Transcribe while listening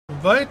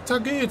weiter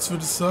geht's,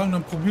 würde ich sagen.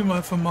 Dann probieren wir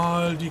einfach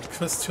mal die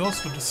Quest hier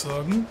aus, würde ich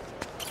sagen.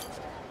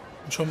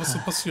 Und schauen, was so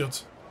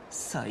passiert.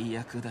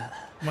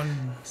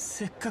 Mann.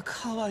 せっかく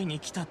ハワイに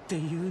来たってい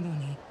うの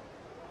に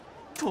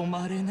泊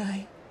まれな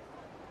い。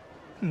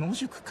野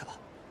宿か、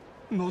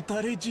の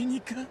たれ死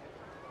にか。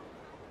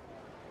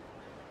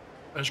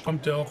 Vielleicht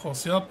kommt er auch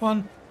aus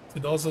Japan.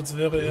 Sieht aus, als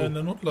wäre er in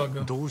der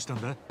Notlage. どうした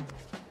んだ？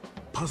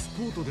パス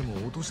ポートでも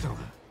落としたの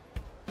か？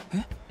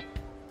え？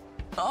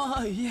あ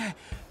あ、いえ、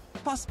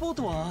パスポー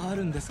トはあ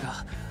るんです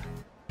が、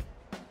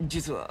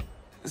実は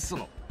そ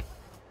の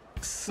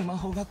スマ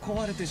ホが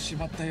壊れてし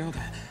まったようで、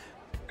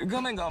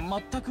画面が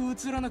全く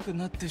映らなく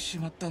なってし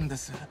まったんで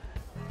す。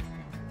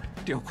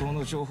旅行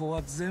の情報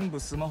は全部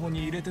スマホ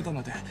に入れてた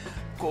ので、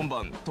今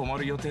晩泊ま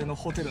る予定の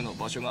ホテルの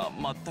場所が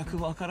全く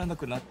わからな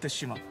くなって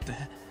しまって、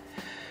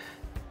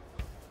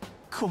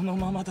この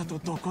ままだと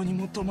どこに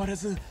も泊まれ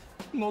ず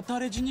のた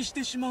れ死にし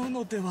てしまう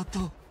のでは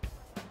と。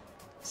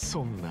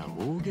そんな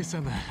大げさ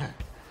な。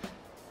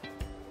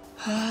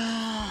は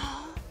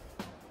あ、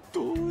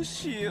どう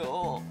し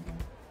よう。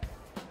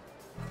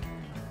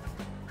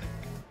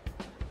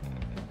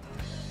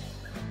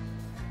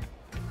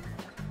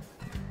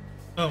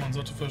 Ja, man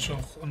sollte vielleicht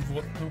auch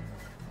antworten.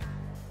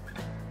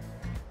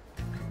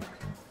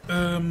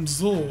 Ne?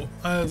 So,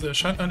 also er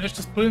scheint ein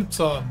echtes Problem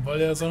zu haben, weil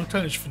er sein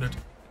Hotel nicht findet.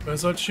 Wer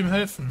sollte ich ihm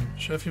helfen?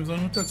 Ich helfe ihm,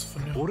 sein Hotel zu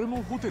finden. Ja.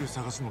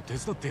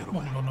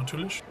 Machen wir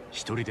natürlich.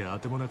 一人で当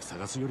てもなく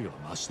探すよりは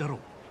マシだろう。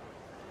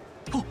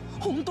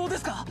本当で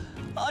すか？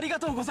ありが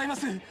とうございま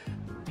す。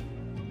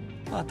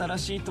新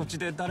しい土地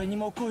で誰に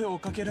も声を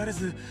かけられ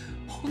ず、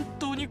本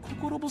当に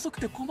心細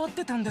くて困っ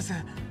てたんです。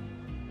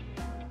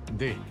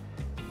で、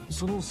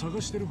その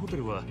探してるホテ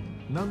ルは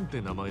なん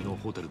て名前の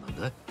ホテルなん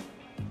だ？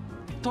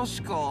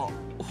確か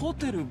ホ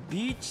テル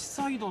ビーチ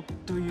サイド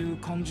という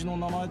感じの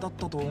名前だっ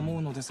たと思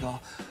うのですが、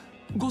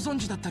ご存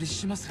知だったり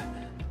します？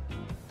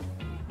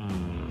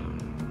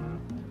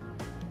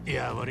い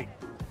や、悪い、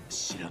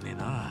知らねえ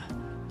な。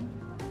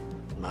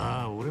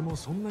まあ俺も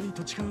そんなに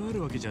土地勘あ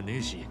るわけじゃね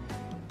えし、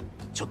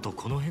ちょっと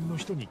この辺の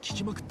人に聞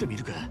きまくってみ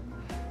るか。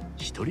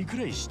一人く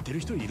らい知ってる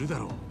人いるだ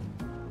ろう。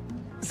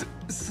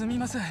すみ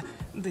ません、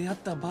出会っ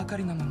たばか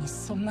りなのに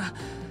そんな。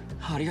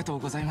ありがとう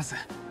ございます。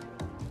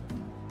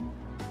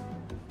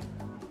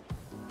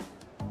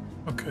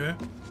 Okay.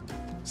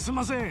 すん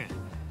ません。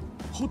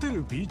ホテ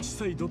ルビーチ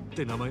サイドっ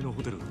て名前の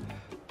ホテル、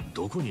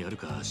どこにある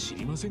か知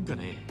りませんか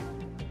ね？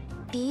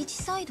ビーチ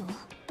サイド？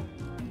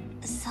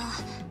さあ、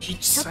ちょ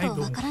っ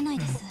とわからない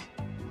です。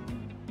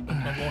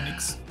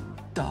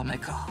ダメ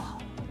か。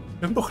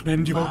Am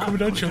Wochenende die Woche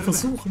wieder ein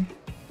versuchen.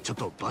 ちょっ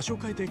と場所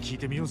変えて聞い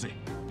てみようぜ。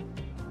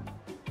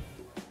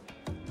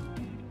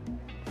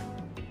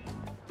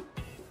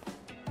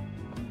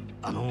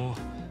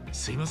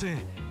すいません。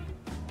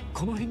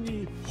この辺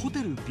にホ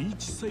テルビー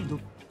チサイドっ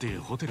て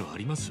ホテルあ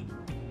ります？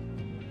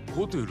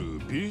ホテル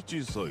ビー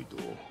チサイド？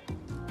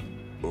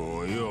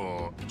い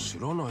や、知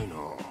らないな。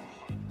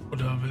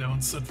Oder will er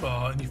uns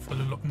etwa in die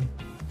Falle locken?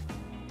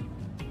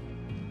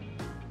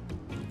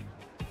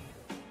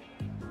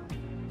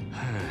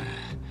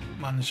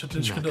 Mann, ich hätte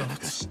nicht gedacht.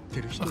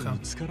 Ach ja,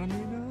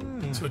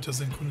 das wird ja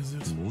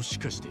synchronisiert. もし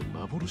かして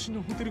幻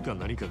のホテルか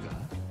何かか？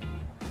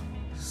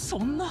そ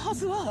んなは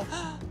ずは。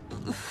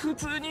普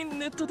通に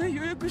ネットで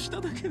予約し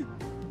ただけで。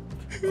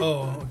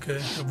Oh, okay.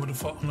 Er wurde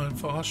online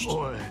verarscht.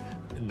 おい、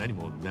何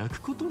も泣く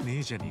ことね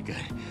えじゃねえか。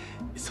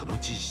そのう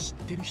ち知っ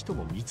てる人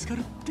も見つかる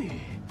って。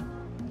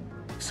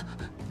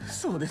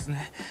そうです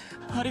ね。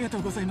ありがと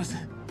うございます。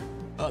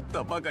会っ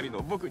たばかりの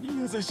僕に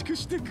優しく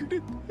してくれ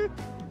て。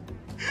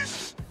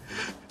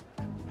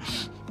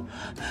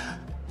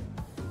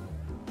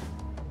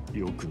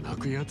よく泣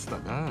くやつだ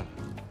な。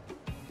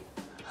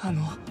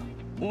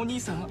お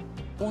兄さん、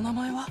お名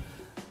前は？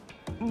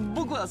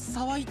僕は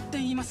沢井って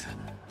言います。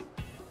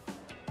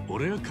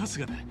俺は春日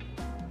だ。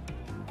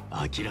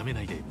諦め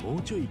ないでも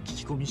うちょい聞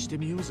き込みして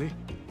みようぜ、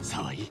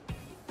沢井。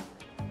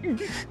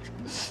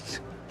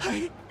は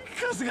い、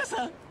春日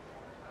さん。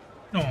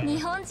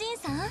日本人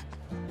さん、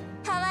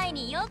ハワイ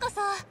にようこ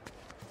そ。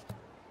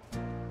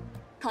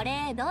こ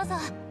れどうぞ。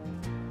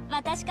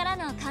私から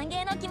の歓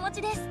迎の気持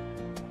ちです。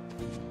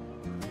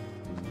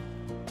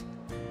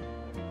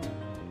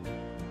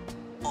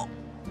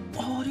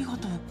ありが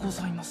とうご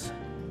ざいます。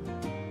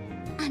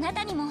あな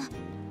たにも。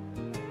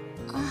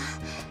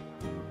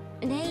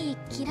レイ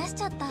切らし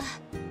ちゃった。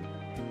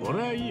俺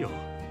はいいよ。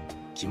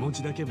気持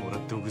ちだけもらっ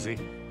ておくぜ。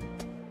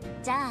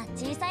じゃあ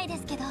小さいで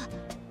すけど、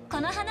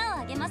この花を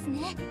あげます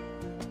ね。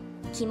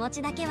気持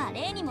ちだけは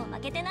レイにも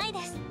負けてないで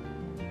す。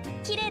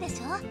綺麗で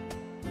しょ？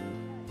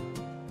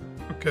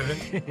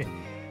 Okay.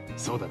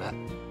 そうだな。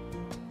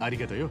あり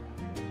がとうよ。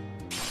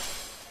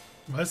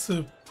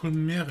Weiße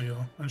Pulmeria.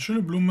 Eine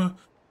schöne Blume,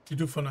 die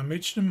du von einem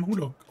Mädchen im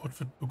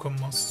Hula-Outfit bekommen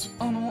hast.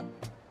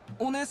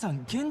 お姉さ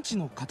ん現地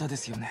の方で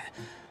すよね。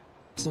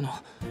その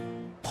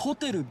ホ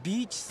テル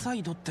ビーチサ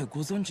イドってご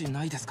存知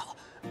ないですか？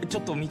ちょ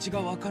っと道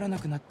がわからな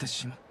くなって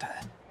しまって。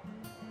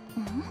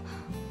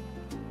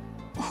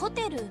ホ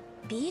テル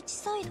ビーチ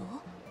サイド？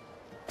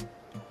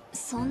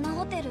そんな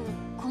ホテル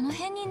この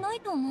辺にな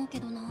いと思うけ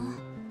どな。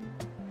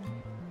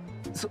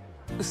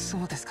そ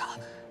うですか。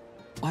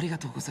ありが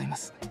とうございま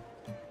す。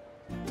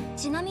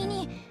ちなみ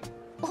に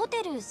ホ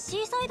テルシ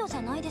ーサイドじ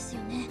ゃないです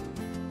よね。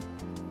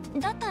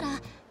だったら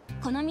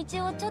この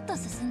道をちょっと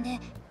進んで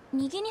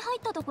右に入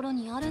ったところ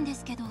にあるんで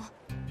すけど。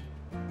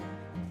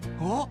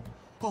ホ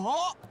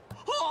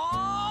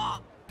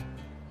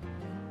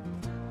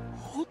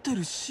テ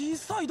ルシー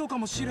サイドか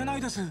もしれな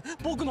いです。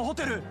僕のホ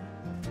テル。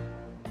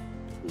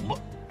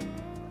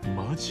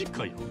マジ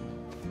かよ。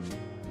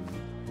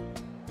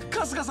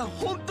春日さん、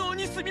本当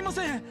にすみま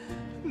せん。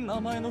名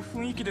前の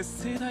雰囲気で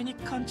盛大に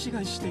勘違い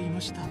していま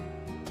した。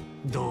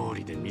道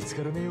理で見つ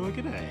からねえわ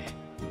けだ。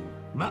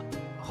ま、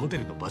ホテ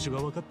ルの場所が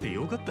分かって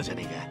よかったじゃ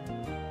ね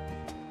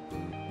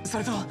えか。そ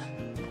れと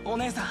お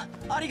姉さん、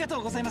ありがと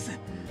うございます。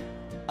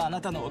あな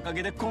たのおか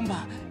げで今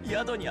晩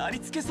宿にあり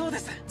つけそうで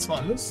す。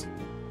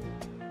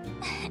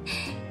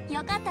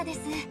よかったです。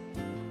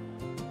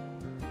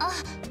あ、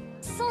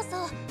そうそ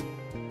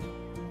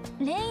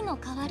う、レイの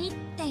代わりっ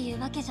てい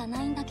うわけじゃ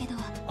ないんだけど、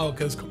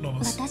私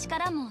か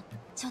らも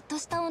ちょっと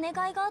したお願い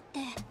があって。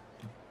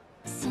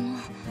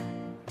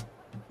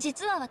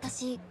実は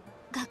私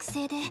学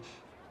生で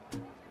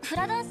フ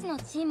ラダンスの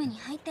チームに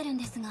入ってるん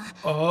ですが、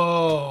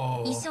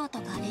衣装と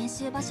か練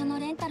習場所の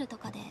レンタルと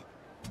かで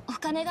お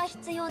金が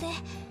必要で、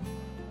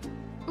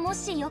も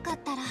しよかっ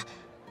たら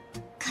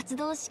活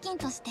動資金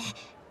として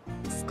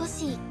少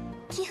し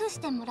寄付し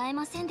てもらえ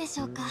ませんでし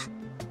ょうか。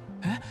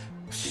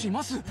し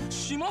ます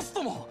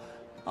とも。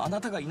あ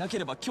なたがいなけ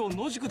れば今日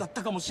野宿だっ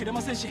たかもしれ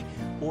ませんし、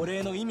お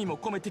礼の意味も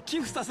込めて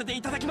寄付させて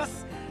いただきま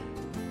す。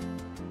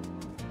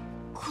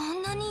こ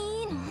んな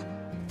にいいの？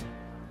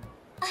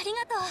あり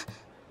がと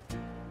う。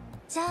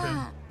じゃ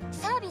あ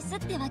サービスっ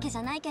てわけじ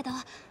ゃないけど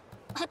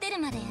ホテル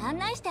まで案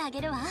内してあ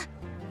げるわ。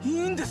い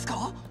いんです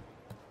か？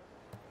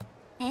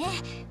ええ、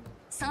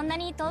そんな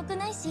に遠く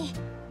ないし。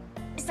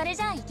それ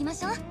じゃあ行きま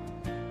しょう。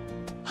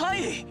は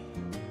い。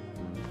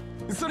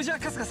それじゃあ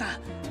春日さ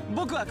ん、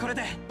僕はこれ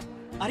で。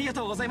ありが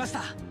とうございまし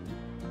た。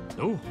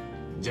おう、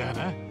じゃあ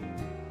な。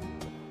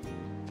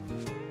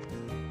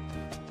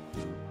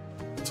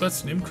Das war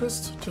jetzt eine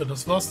Nebenquest? Tja,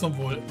 das war's dann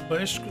wohl. War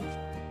echt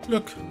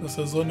Glück, dass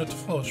er so eine nette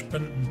Frau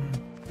spenden.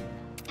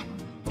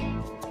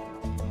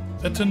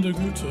 Rettende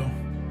Güte.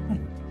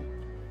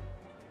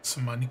 Dass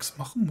wir mal nichts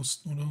machen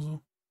mussten oder so.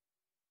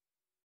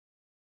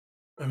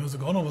 Da haben wir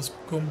sogar noch was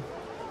bekommen.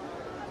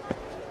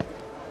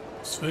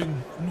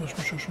 Deswegen wundere ich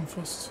mich ja schon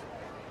fast.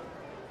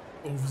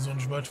 Irgendwie so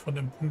nicht weit von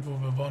dem Punkt, wo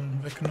wir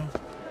waren, weg, ne?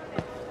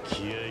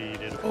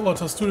 Oh,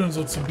 was hast du denn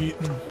so zu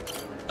bieten?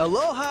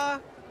 Aloha!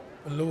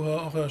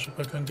 Aloha, ach ja, ich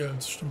habe ja kein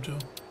Geld, stimmt ja.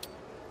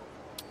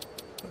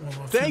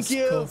 Mal Thank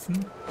you!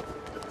 Kaufen.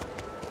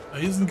 Ja,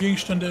 hier ist ein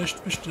Gegenstand, der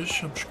echt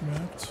wichtig, hab ich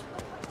gemerkt.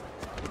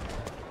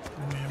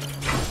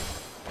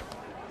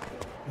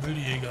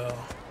 Wildjäger.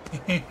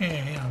 Ja,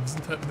 wir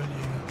sind halt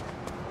Wildjäger.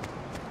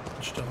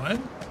 Kann ich da rein?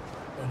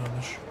 Oder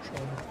nicht?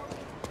 Schade.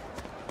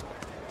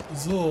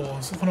 So,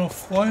 suchen noch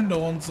Freunde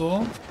und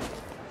so.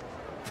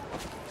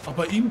 Aber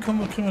bei ihm kriegen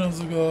wir dann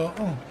sogar...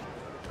 Oh.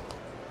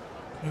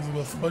 Hier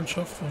sogar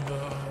Freundschaft, wenn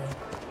wir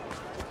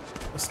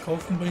was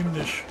kaufen, bei ihm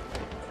nicht.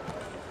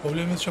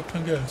 Problem ist, ich habe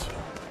kein Geld.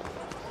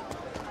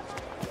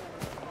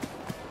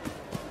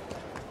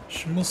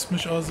 Ich muss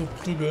mich also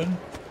prügeln.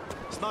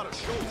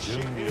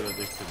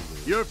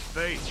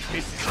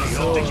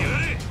 So.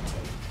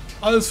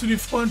 Alles für die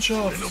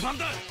Freundschaft.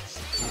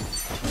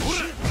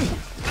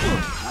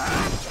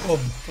 Komm,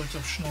 direkt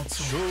auf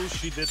Schnauze.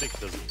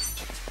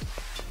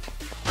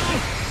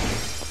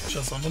 Ich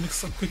das andere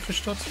nichts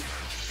abgekriegt hat. So.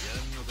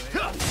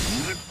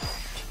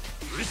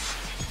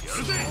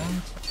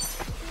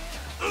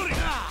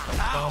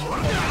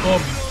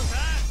 Komm.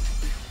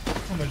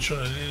 Moment, schon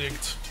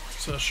erledigt.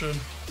 Sehr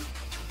schön.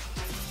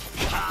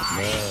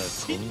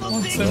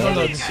 Und 10 Dollar.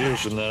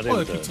 Oh,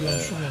 er kriegt sogar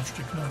einen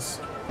Schulaufstieg. Nice.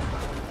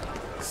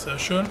 Sehr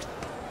schön.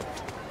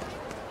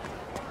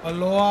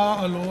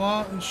 Aloha,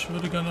 Aloha. Ich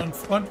würde gerne ein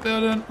Freund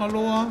werden.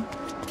 Aloha.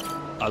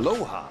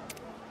 Aloha.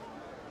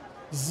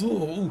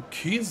 So,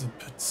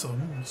 Käsepizza.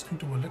 Das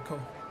klingt aber lecker.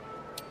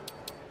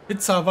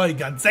 Pizza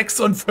Weigand,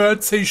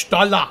 46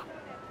 Dollar.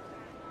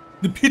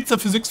 Eine Pizza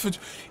für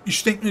 46.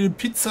 Ich denke mir, eine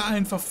Pizza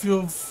einfach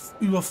für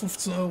über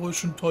 15 Euro ist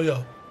schon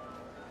teuer.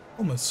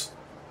 Pommes.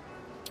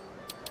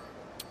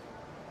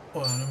 Oh,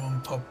 dann nehmen wir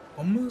ein paar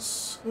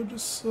Pommes, würde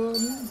ich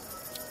sagen.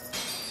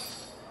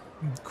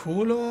 Und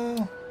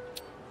Cola.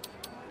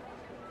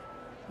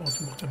 Oh,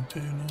 die macht den Tee,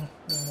 ne?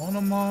 Machen wir auch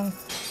nochmal.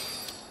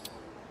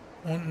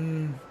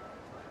 Und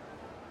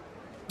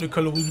eine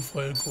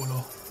kalorienfreie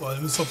Cola. Weil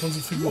wir ist auf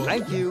unsere Figur.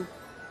 Thank you.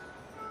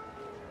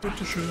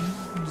 Bitteschön.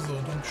 So,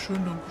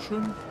 dankeschön,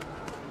 dankeschön.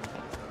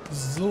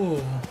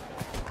 So.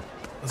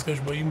 Ich weiß gar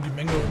nicht, bei ihm die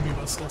Menge irgendwie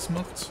was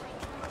ausmacht.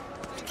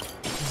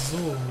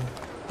 So.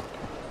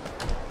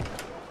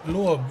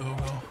 Aloha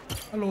Burger.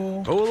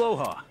 Hallo. Oh,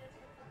 aloha.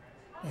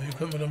 Ja, hier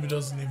können wir dann wieder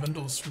so ein Event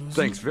auslösen.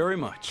 Thanks very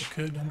much.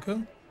 Okay,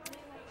 danke.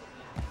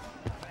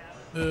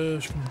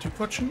 Ich kann mit dir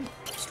quatschen.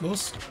 Was ist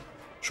los?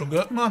 Schon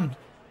gehört, Mann.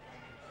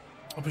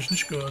 Hab ich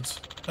nicht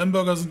gehört.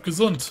 Hamburger sind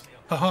gesund.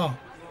 Haha.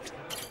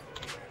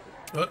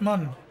 Hört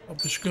man.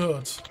 Hab ich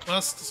gehört.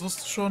 Was? Das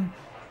wusste ich schon.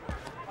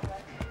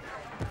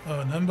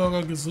 Wenn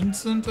Hamburger gesund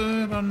sind,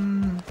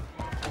 dann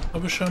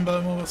habe ich scheinbar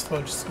immer was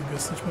Falsches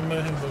gegessen. Ich bin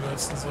mehr Hamburger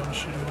essen sollen,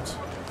 ich Idiot.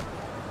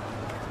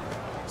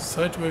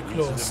 Sideway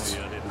closed.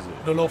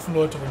 Da laufen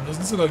Leute rum. Das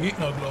sind sogar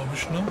Gegner, glaube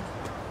ich, ne?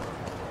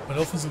 Da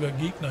laufen sogar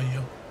Gegner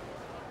hier.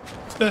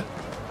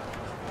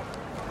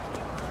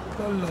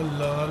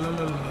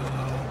 Lalalala.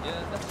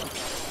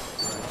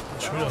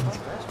 Schon wieder.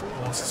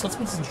 Oh, was ist das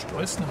mit diesen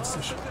Sträußen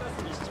hässlich?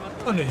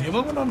 Ah ne, hier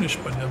waren wir noch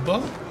nicht bei der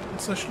Bar.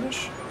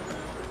 Tatsächlich.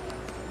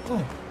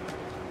 Oh.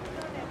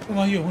 Guck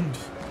mal hier, Hund.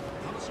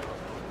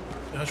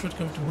 Ja, ich würde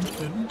gerne mit dem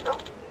Hund reden.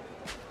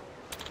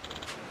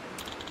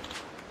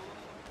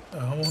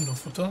 Ja, haben wir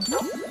Hundefutter.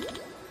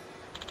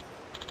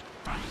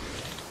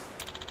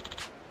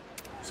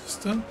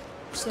 Siehst du?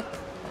 So.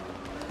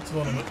 Jetzt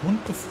waren wir mit dem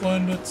Hund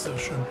befreundet. Sehr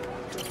schön.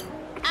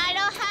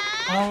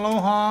 Aloha!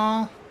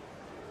 Aloha!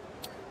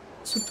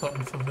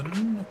 Zutaten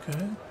verwenden,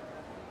 okay.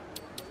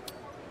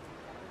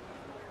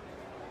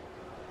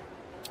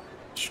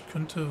 Ich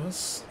könnte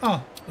was...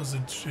 Ah, da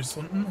steht es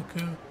unten,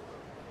 okay.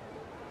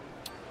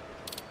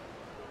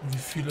 Und wie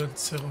viele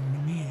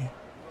Zeremonie?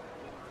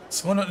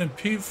 200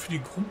 MP für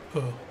die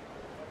Gruppe.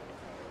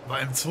 Aber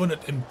ein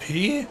 200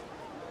 MP?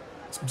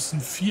 Das ist ein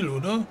bisschen viel,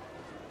 oder?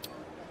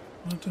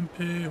 100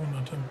 MP,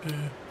 100 MP.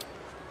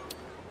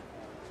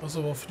 Was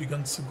aber auch für die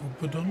ganze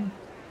Gruppe dann.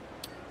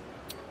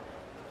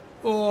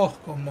 Oh,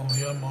 komm mal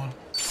hier mal.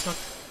 Zack.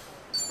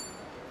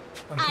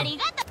 Danke.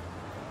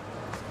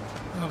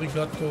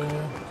 Arigato.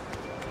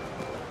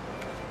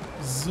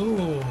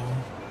 So.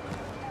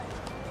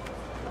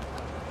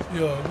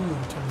 Ja,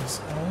 gut, dann das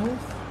auch.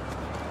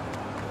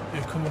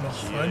 Hier können wir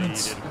noch rein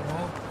ins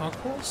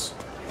Parkhaus.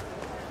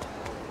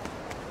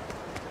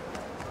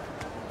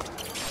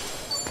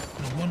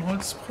 Nochmal ein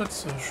Holzbrett,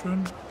 sehr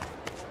schön.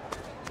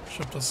 Ich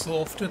habe das so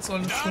oft jetzt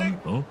alles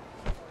schon.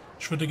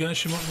 Ich würde gerne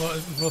jemand mal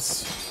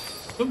etwas.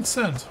 5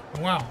 Cent.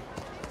 Wow.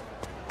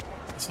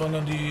 Das waren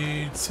dann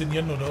die 10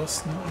 Yen oder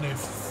was? Ne?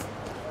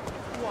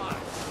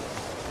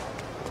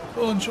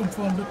 Oh, nicht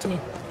umfahren, bitte.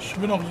 Ich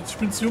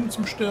bin zu jung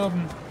zum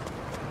Sterben.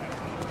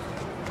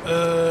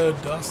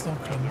 Da ist noch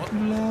ein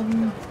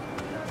Klamottenladen.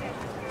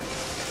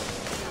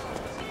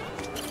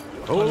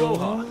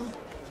 Hallo.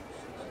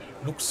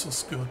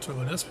 Luxusgürtel,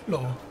 der ist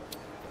blau.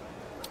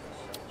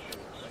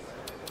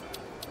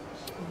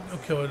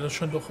 Okay, aber das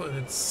scheint doch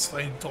jetzt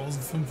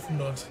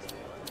 2500.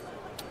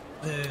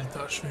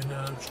 Da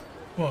Schwede.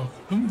 Guck mal,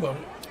 5er.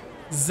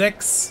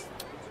 6.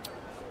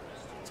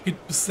 Es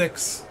geht bis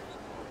 6.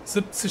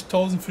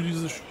 70.000 für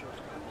diese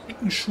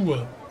schicken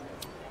Schuhe.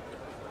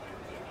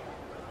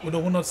 Oder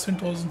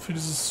 110.000 für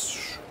dieses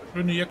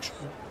schöne Jackschuh.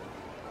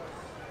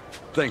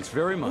 Thanks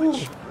very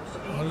much.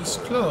 Alles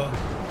klar.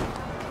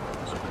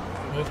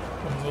 Ja,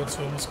 dann soll es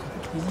ja was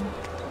kaputt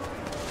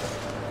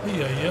gehen.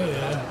 Ja.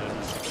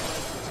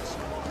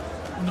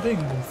 Ein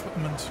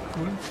Regenbogenfragment,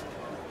 cool.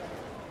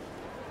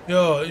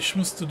 Ja, ich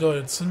müsste da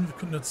jetzt hin. Wir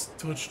können jetzt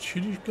theoretisch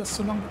hier die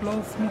Gasse lang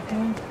laufen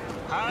nochmal.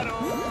 Hallo!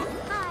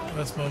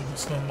 Erstmal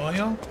müssen wir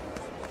Maya.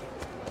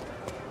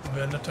 Weil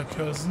wir ein netter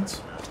Kerl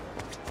sind.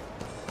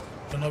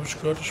 Dann habe ich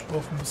gehört, ich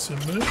brauche ein bisschen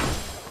Milch.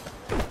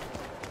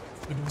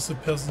 Für gewisse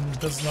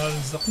personale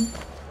Sachen.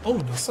 Oh,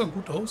 das sah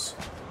gut aus.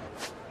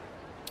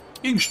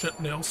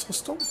 Gegenstände der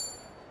Ausrüstung.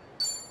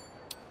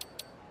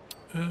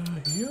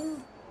 Hier?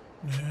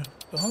 Ne,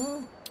 da.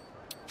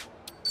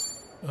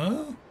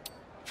 Da.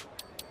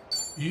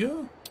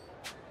 Hier?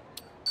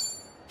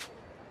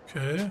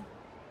 Okay.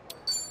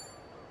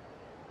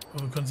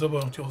 Aber wir können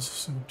selber noch die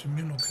Ausrüstung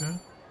optimieren, okay.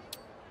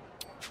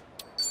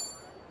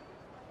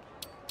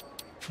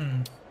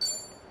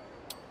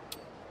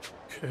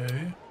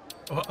 Okay.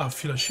 Oh,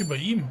 vielleicht hier bei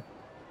ihm.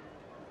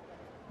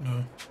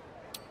 Nö.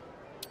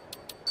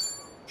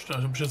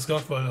 Hab ich jetzt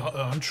gesagt, weil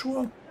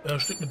Handschuhe? Er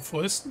steht mit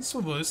Fäusten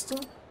zu, weißt du?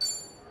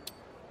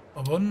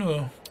 Aber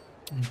nö.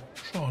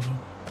 Schade.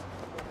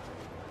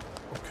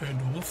 Okay,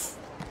 doof.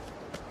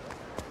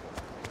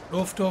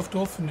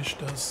 Doof finde ich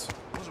das.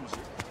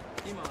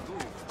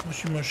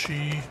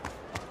 Mashi.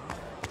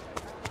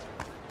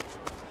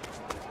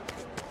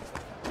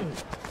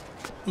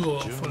 Oh,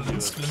 voll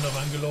ins Geländer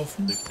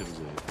reingelaufen.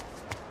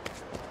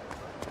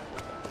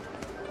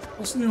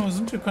 Was denn hier?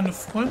 Sind hier keine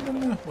Freunde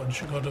mehr? War nicht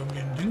hier gerade irgendwie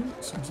ein Deal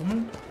zum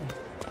Sammeln? Oh.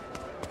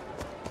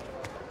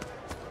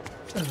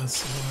 Ja, das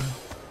ist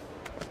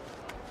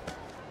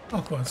ach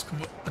guck mal, jetzt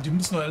können wir. Die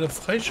müssen wir alle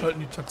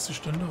freischalten, die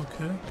Taxistände,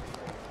 okay.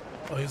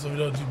 Ah, hier ist auch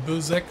wieder die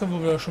böse Ecke, wo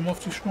wir ja schon mal auf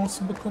die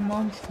Schnauze bekommen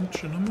haben. Stimmt,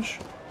 ich erinnere mich.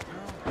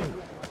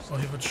 Oh,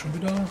 hier wird schon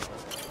wieder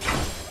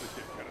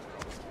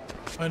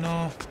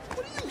einer.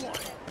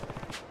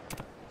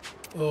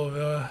 Oh,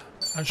 ja.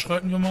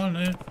 Einschreiten wir mal,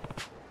 ne?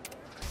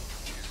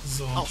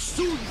 So.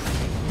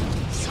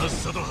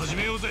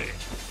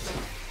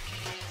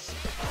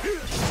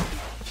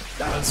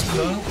 Alles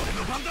klar.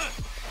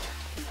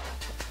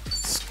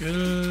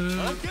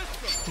 Skill.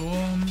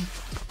 Sturm.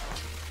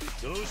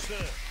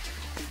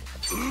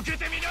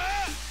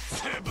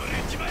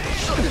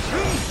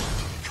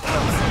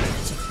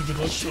 Zu viel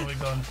gedrückt, aber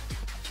egal.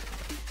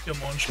 Die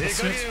haben ordentlich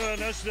passiert.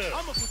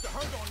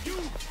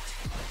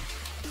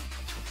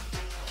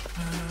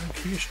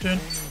 Krieg ich den?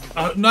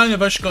 Ah, nein, er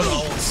weicht gerade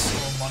aus.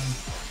 Oh Mann.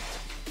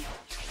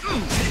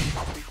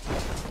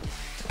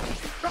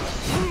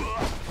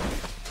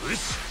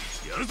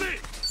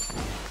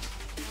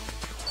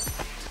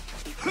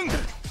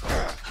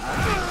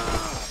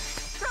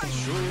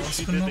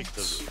 Ausgenockt.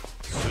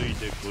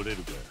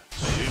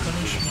 Kann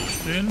ich noch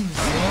stehen? So.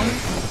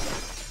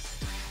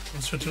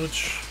 Das ist ja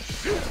theoretisch.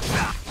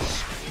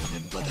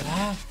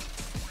 Aha.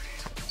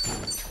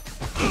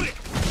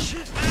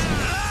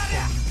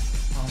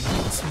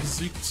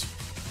 Besiegt.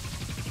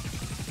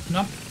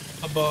 Knapp,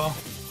 aber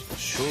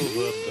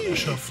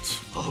geschafft.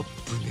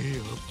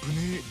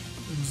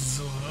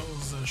 So,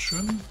 sehr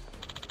schön.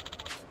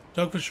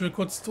 Danke, ich will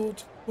kurz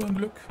tot. Ein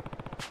Glück.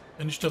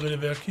 Wenn nicht der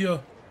Redewerk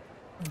hier.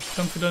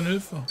 Danke für deine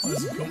Hilfe.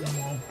 Also kommt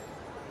nochmal.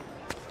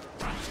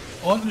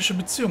 Ordentliche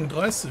Beziehung,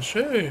 30.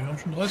 Hey, wir haben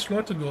schon 30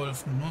 Leute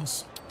geholfen.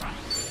 Was?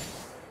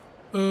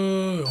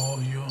 Ja,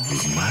 hier.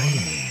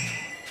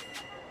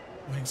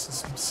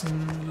 Wenigstens ein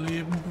bisschen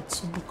Leben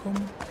dazu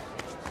bekommen.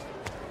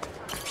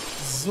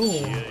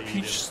 So,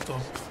 Peach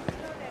Stop.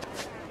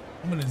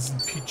 Haben wir denn diesen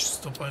Peach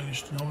Stop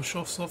eigentlich? Den habe ich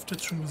auf Soft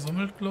jetzt schon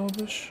gesammelt,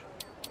 glaube ich.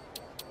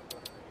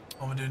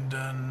 Haben wir den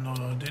denn,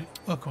 oder den?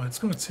 Ah, komm,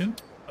 jetzt können wir jetzt hin.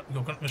 Ich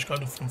konnte mich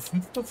gerade von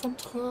 5 davon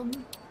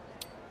tragen.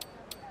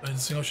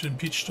 Deswegen habe ich den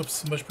Peach Stop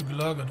zum Beispiel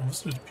gelagert. Wo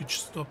ist denn der Peach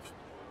Stop?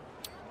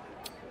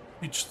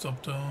 Peach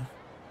Stop da.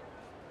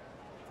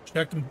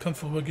 Stärkt im Kampf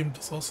vorübergehend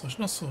das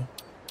Ausweichen. Achso.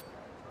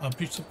 Ah,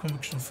 Peach Stop kommt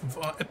wirklich nur 5.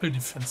 Ah, Apple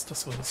Defense,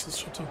 das war das, was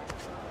ich hatte.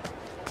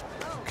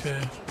 Okay.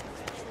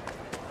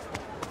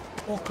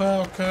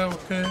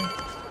 Okay.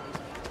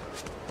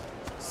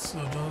 So,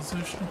 da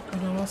sehe ich noch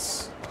wieder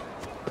was.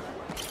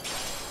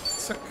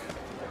 Zack.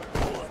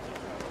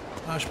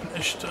 Ah, ich bin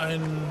echt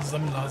ein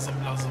Sammler.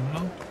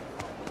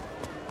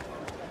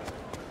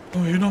 Oh,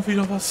 hier noch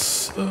wieder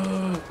was.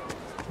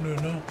 Nö.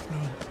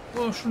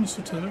 Oh, schönes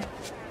Hotel.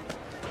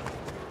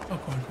 Ah,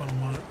 komm, ich kann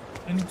nochmal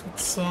Eintritt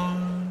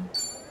zahlen.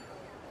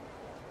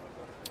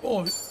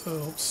 Oh,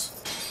 ups.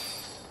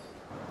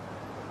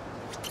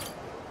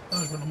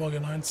 Ah, ich will nochmal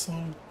gerne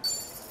einzahlen.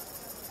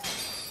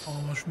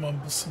 Machen wir schon mal ein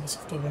bisschen was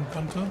auf der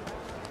Wohnkante.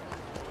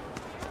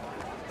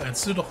 Da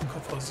hättest du doch einen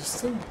Koffer,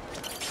 siehst du?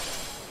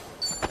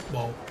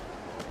 Wow.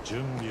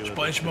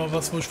 Speichere mal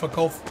was, wo ich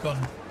verkaufen kann.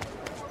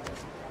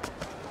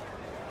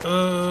 Ja,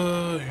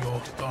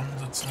 dann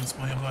setzen wir uns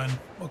mal hier rein.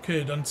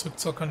 Okay, dann zurück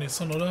zur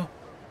Kanistan, oder?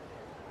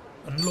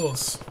 Dann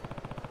los.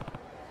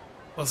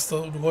 Was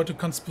du heute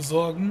kannst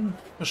besorgen,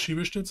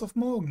 verschiebe ich jetzt auf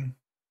morgen.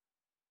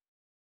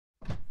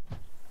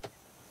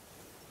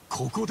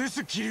 ここで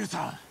す桐生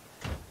さん。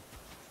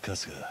春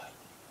日、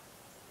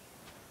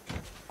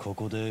こ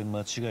こで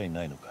間違い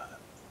ないのか。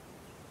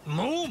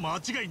もう間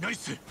違いないっ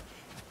す。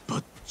バ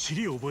ッチ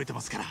リ覚えてま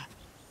すから。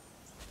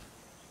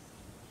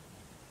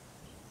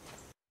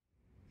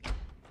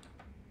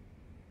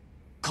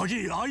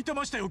鍵開いて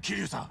ましたよ桐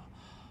生さん。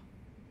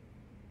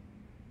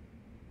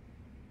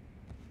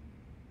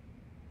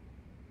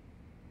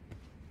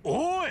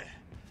おい、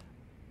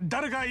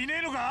誰かいね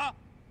えのか。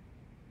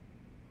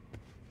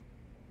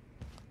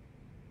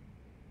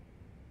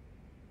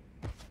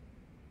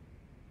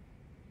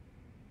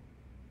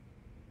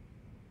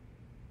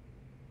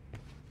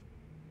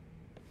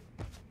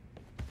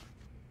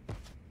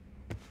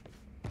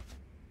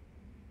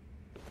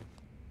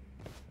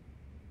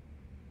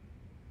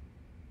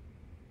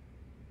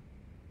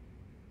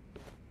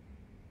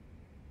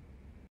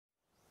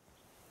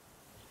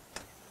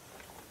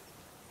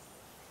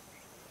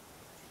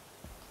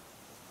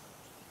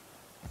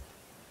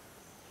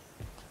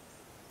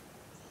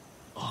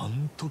あ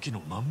ん時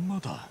のまんま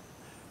だ。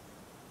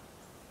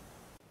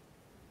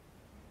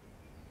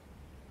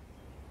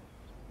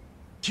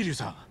桐生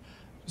さん、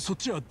そっ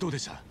ちはどうで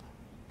した？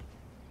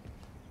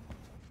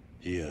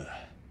いや、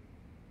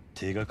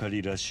手がか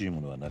りらしいも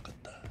のはなかっ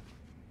た。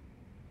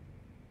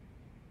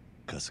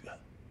春日。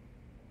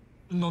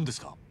何で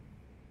すか？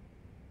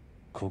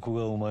ここ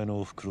がお前の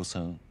おふくろさ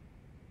ん、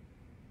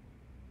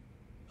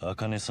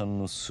茜さん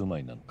の住ま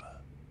いなの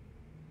か？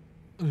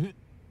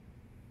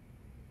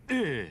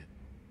ええ、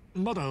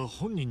まだ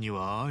本人に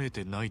は会え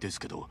てないです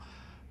けど。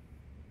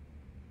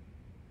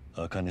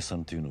茜さ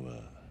んというの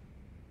は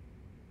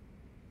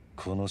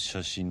この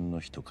写真の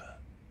人か？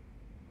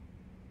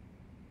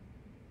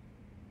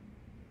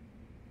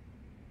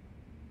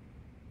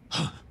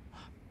はっ、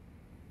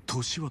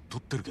年は取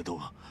ってるけど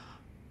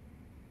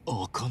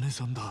茜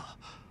さんだ。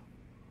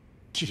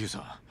桐生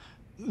さ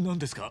ん、何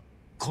ですか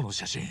この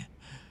写真。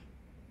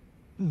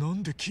な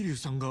んで桐生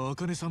さんが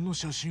茜さんの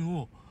写真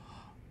を。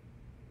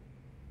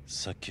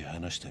さっき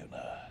話したよな。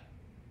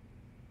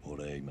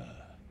俺今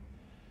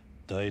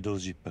大道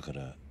寺一派か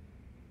ら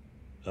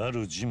あ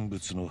る人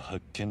物の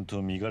発見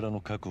と身柄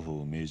の確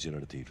保を命じら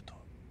れていると。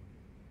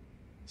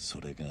そ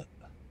れが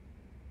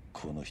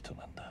この人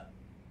なんだ。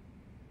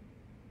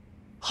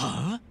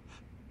はあ？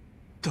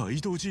大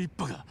道寺一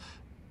派が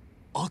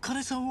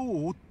茜さん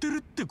を追ってる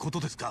ってこと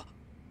ですか？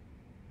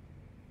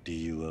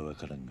理由はわ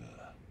からんが、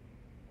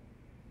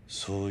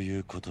そうい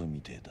うことみ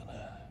てえだな。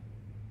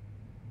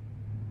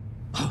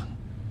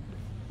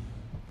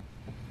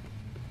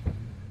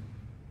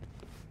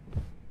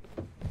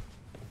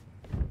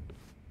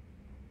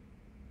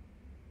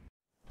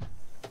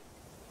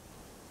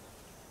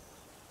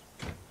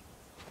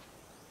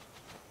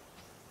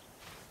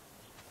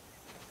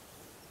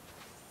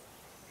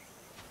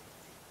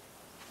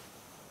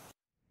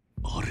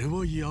あれ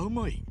は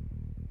病。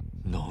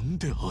なん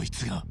であい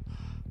つが。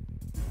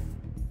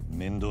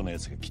面倒なや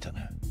つが来た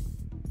な。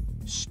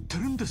知って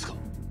るんですか？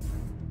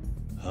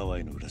ハワ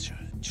イの裏じゃ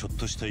ちょっ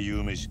とした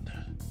有名人だ。へ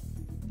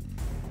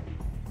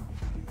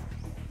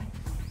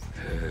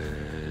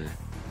え、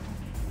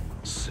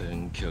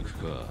先客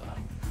か。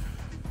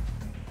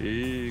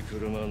いい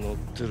車乗っ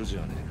てるじ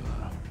ゃね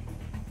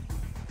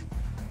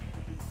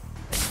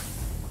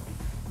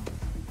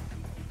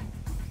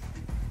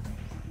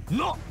え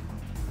か。なっ、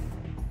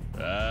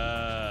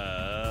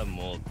ああ、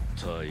もっ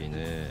たいね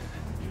え。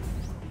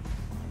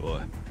お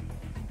い、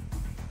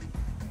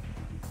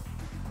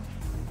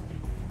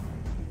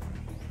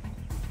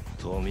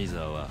富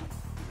澤、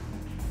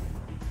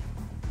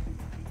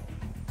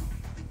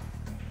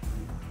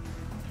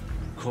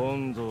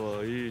今度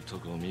はいいと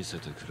こ見せ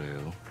てくれ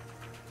よ。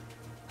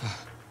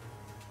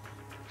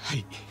は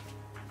い。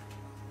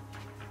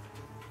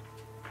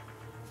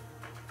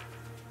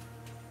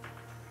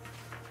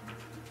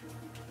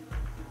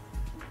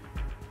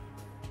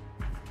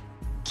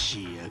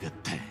来やがっ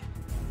た。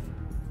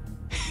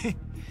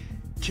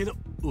けど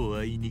お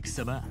あいにく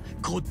さま、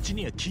こっち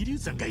には桐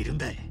生さんがいるん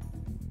だ。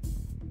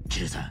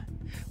桐生さん、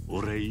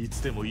俺い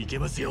つでも行け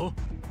ますよ。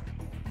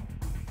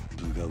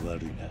分が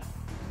悪いな。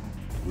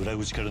裏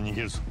口から逃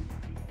げるぞ。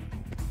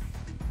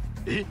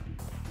え、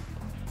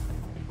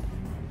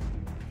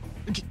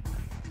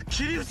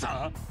桐生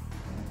さん。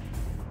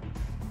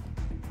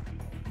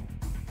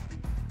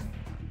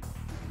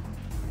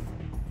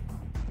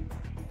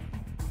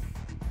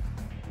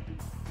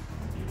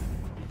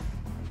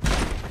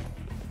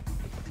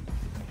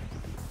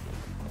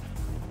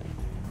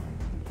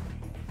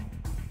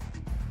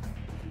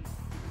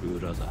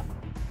裏だ。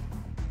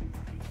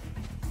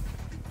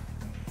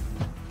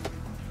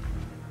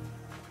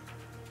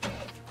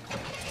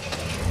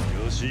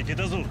よし、行け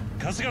たぞ。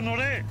春日乗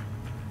れ。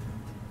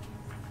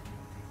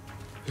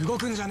動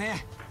くんじゃね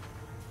え。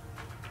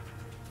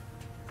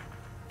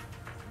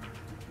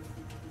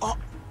あ、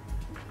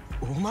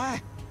お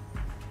前。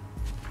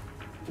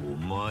お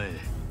前、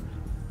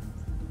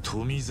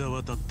富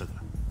澤だったか。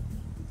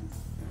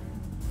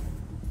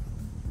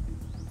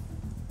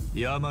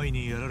病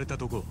にやられた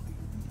とこ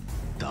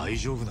大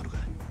丈夫なのか？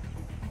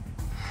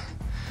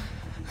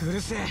うる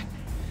せえ。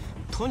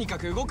とにか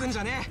く動くんじ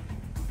ゃねえ。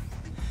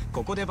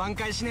ここで挽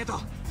回しねえと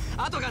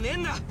後がねえ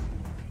んだ。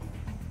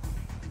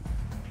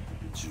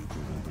銃口が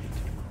ぶれて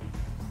る。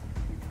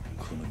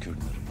この距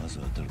離ならまず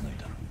当たらない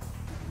だろ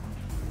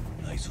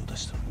う。合図を出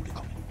したら乗り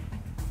込め。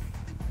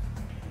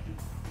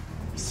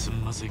す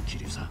んません、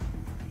桐生さん。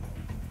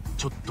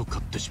ちょっとカ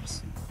ットしま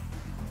す。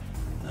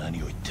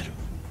何を言ってる？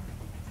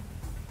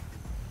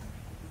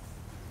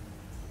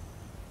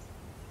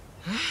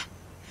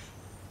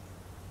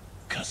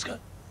春日。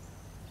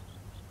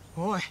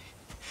おい、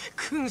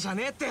来んじゃ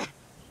ねえって。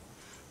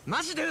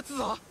マジで撃つ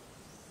ぞ。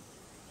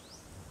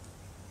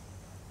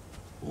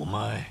お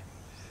前、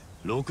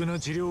ろくな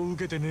治療を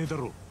受けてねえだ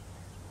ろ。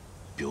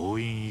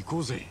病院行こ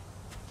うぜ。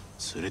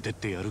連れてっ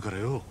てやるから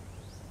よ。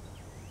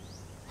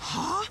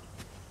はあ？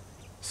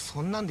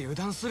そんなんで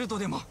油断すると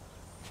でも。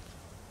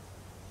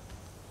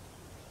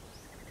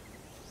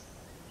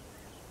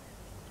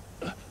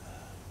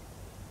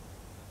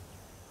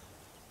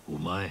お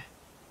前、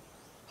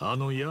あ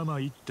の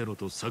病っての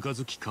と杯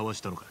交わ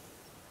したのか？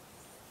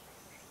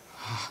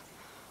は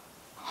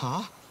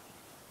あ？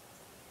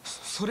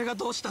それが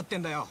どうしたって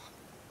んだよ。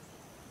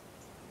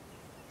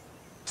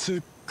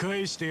突っ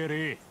返してや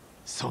れ。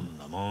そん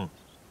なもん。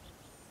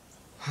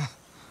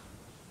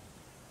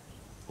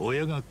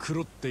親が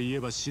黒って言え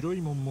ば白い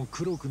もんも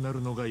黒くな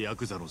るのがヤ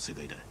クザの世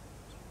界だ。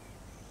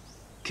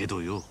け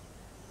どよ、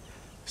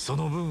そ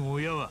の分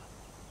親は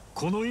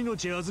この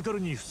命預かる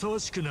にふさわ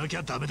しくなき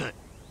ゃダメだ。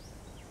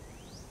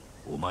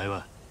お前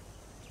は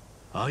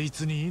あい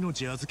つに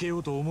命預けよ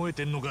うと思え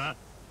てんのか？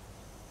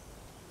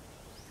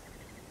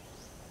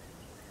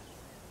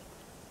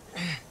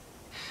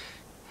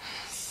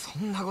そ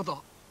んなこ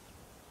と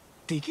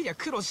できりゃ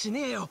苦労し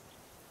ねえよ。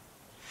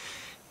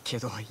け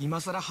ど今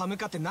さら歯向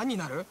かって何に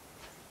なる？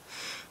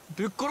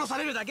ぶっ殺さ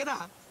れるだけ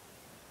だ。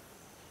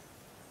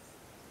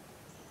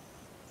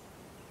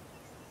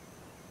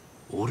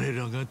俺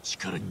らが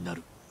力にな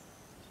る。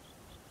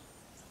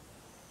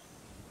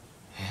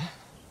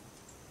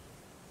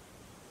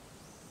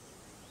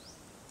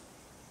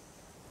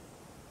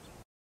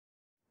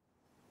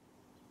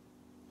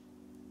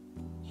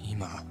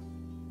今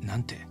な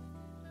んて？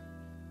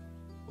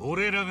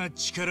俺らが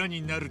力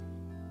になる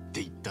っ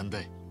て言ったんだ。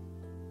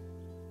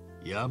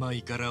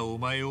病からお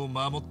前を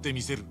守って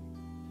みせる。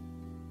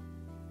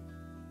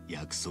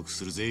約束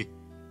するぜ。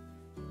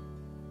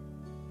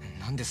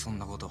なんでそん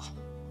なこと。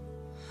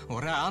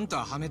俺はあん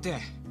たをはめて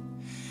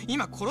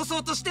今殺そ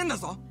うとしてんだ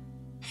ぞ。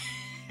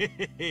へ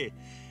へへ、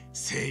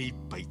精一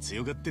杯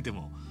強がってて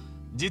も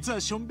実は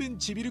しょんべん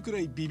ちびるくら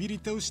いビビり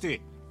倒し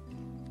て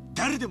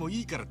誰でも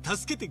いいから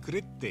助けてくれ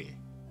って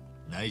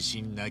内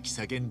心泣き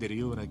叫んでる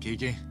ような経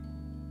験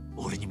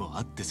俺にも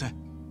あってさ。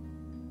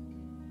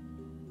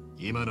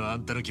今のあ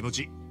んたの気持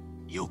ち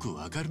よく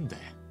わかるんだ。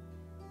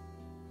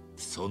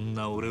そん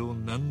な俺を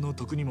何の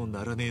得にも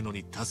ならねえの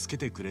に助け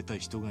てくれた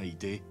人がい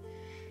て、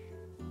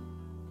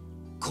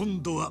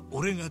今度は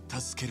俺が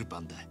助ける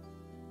番だ。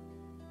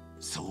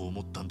そう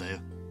思ったんだよ。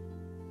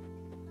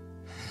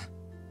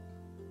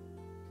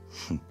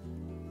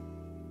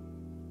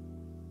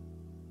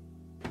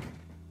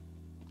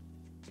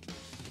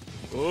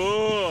お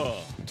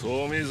お、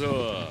富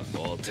沢、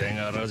お手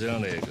柄じゃ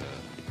ねえか。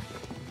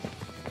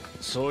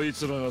そい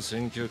つらが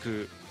先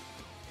客っ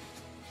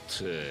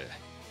て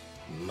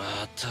ま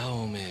た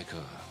おめえ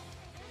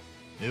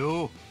か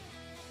よ。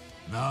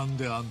なん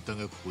であんた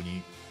がここ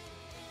に。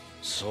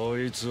そ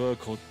いつは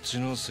こっち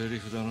のセリ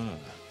フだな。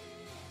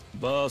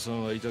ばあさ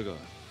んはいたか。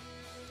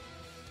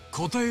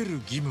答える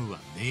義務は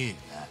ねえ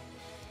な。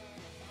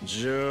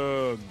じゃあ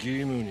義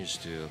務にし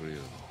てやる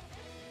よ。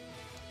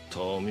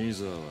富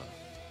沢、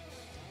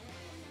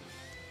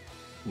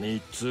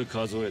3つ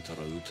数えた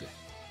ら撃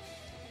て。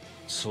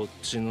そっ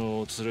ちの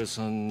お連れ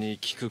さんに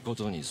聞くこ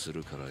とにす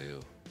るからよ。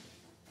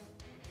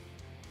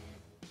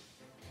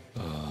あ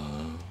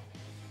あ、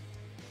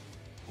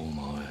お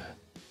前。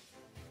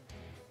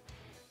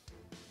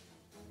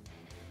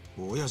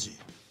親父。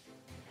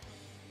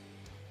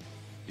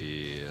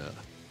いや、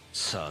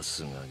さ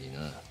すがに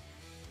な。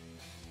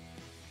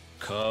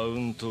カウ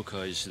ント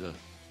開始だ。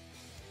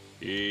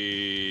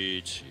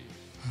1。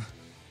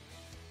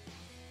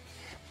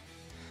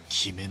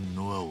決めん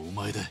のはお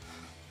前だ。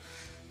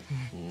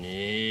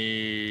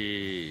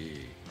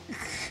2。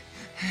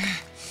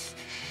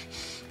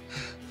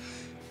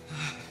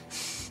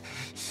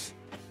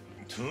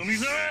富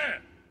澤！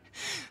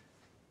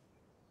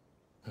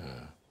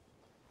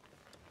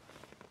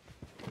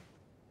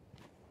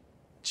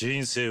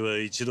人生は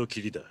一度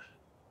きりだ。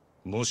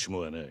もしも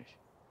はない。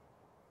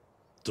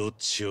どっ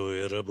ちを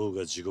選ぼう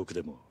が地獄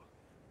でも、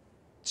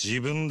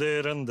自分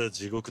で選んだ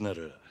地獄なら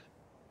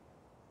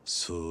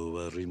そう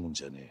悪いもん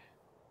じゃねえ。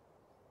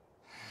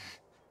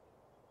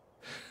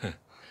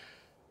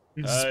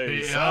Dieses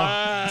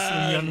BR ist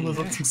irgendwie ein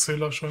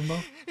Übersetzungsfehler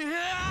scheinbar.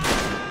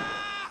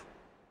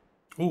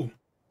 Oh,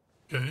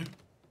 okay.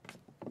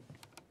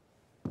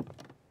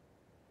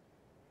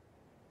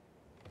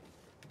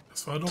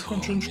 Das war doch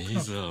ganz schön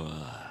knapp.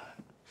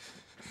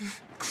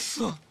 く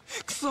そ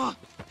くそ、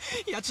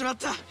やっちまっ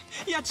た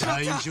やっちまっ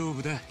た。大丈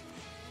夫だ。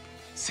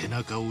背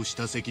中を押し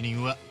た責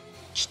任は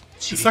きっ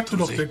ち Ich り sagte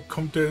と doch, ぜ。 der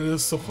kommt, der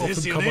ist doch auf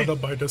dem Cover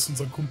dabei, der ist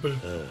unser Kumpel.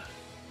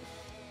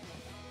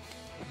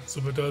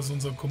 So wird er als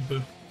unser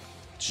Kumpel.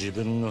 自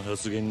分の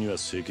発言には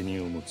責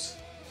任を持つ。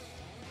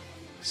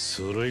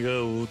それ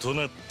が大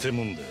人って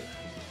もんだ。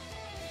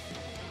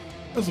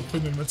 Also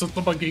bringen wir jetzt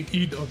nochmal gegen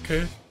ihn,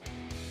 okay?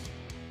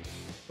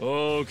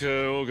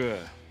 OK。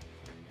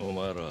お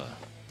前ら、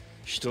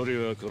一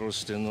人は殺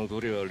して残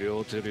りは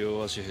両手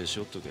両足へし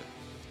折っとけ。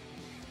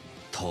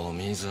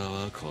富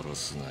澤殺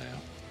すな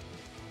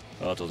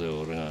よ。後で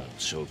俺が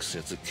直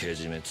接け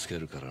じめつけ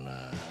るから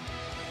な。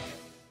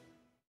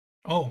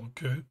Oh,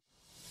 okay.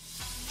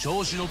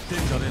 調子乗って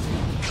んじゃねえ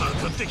ぞ。か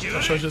かってきやが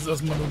れ。 Wahrscheinlich jetzt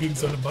erstmal nur gegen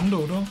seine Bande,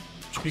 oder?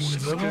 Nicht gegen ihn し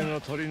つけ selber. が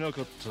足りな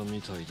かったみ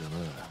たいだな。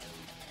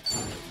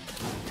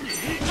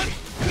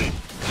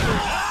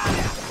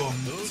Boom,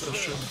 sehr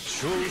schön.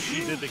 調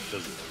子出てきた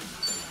ぞ。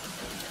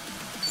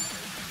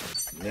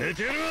寝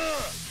てるわ。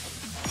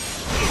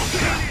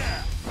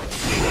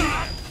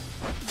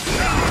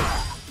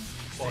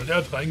 Boah, der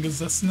hat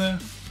reingesessen, ne?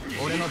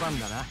 俺の番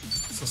だな。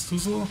 Was hast du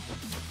so?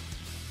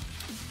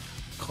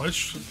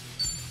 Kreuz.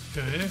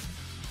 Okay.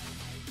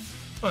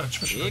 Ah, jetzt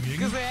schwäche 行く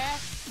dagegen. ぜ。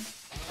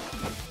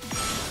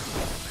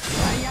食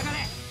らいやがれ。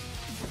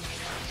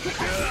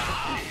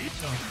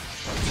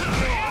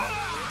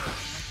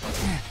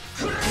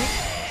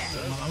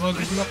 Einmal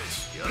geklappt.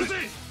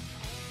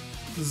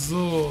 So.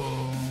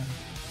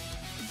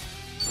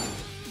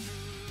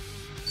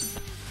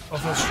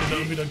 Auf was steht da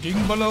irgendwie der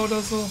Gegenballer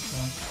oder so? Ja.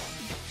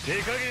 手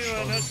加減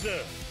はなしだ。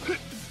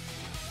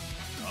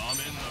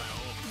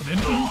 Von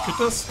hinten geht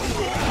das?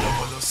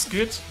 Aber das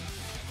geht.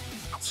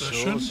 Sehr 調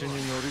schön. 子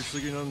に乗り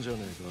すぎなんじゃね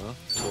えか、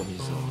富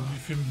So, 澤。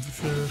 wie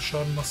viel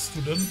Schaden machst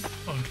du denn?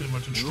 Ah, okay,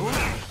 mal den Stuhl.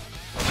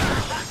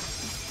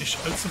 Nicht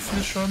allzu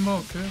viel scheinbar,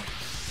 okay.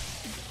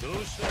 ど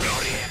うした？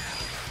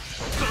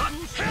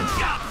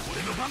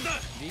俺の番だ。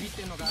ビビっ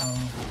てんのか。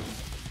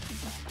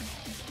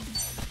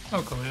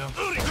 Ah, komm her.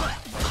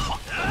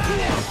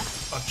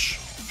 Quatsch.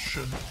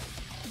 Schön.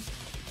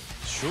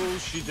 調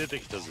子出て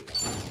きたぞ。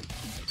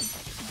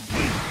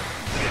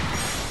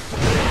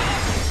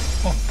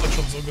 Oh, hat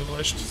schon so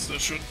gereicht. Sehr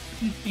schön.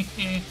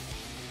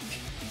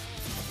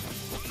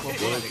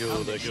 東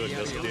京だけは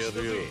助けてや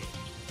るよ。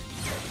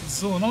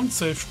 So, noch ein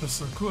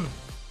Safe-Schlüssel. Cool.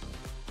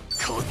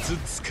 コツ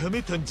つか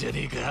めたんじゃ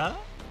ねえか。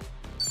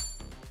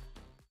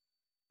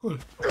Cool.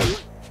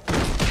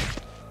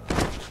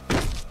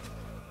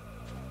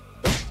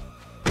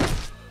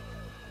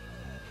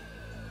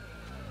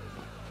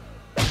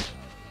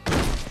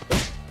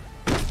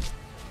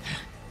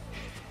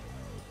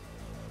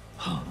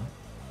 Huh?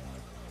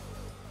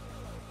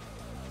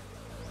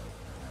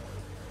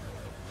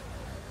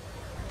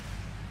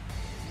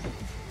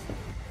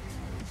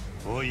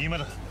 おい今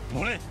だ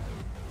乗れ。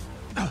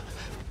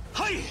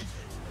はい。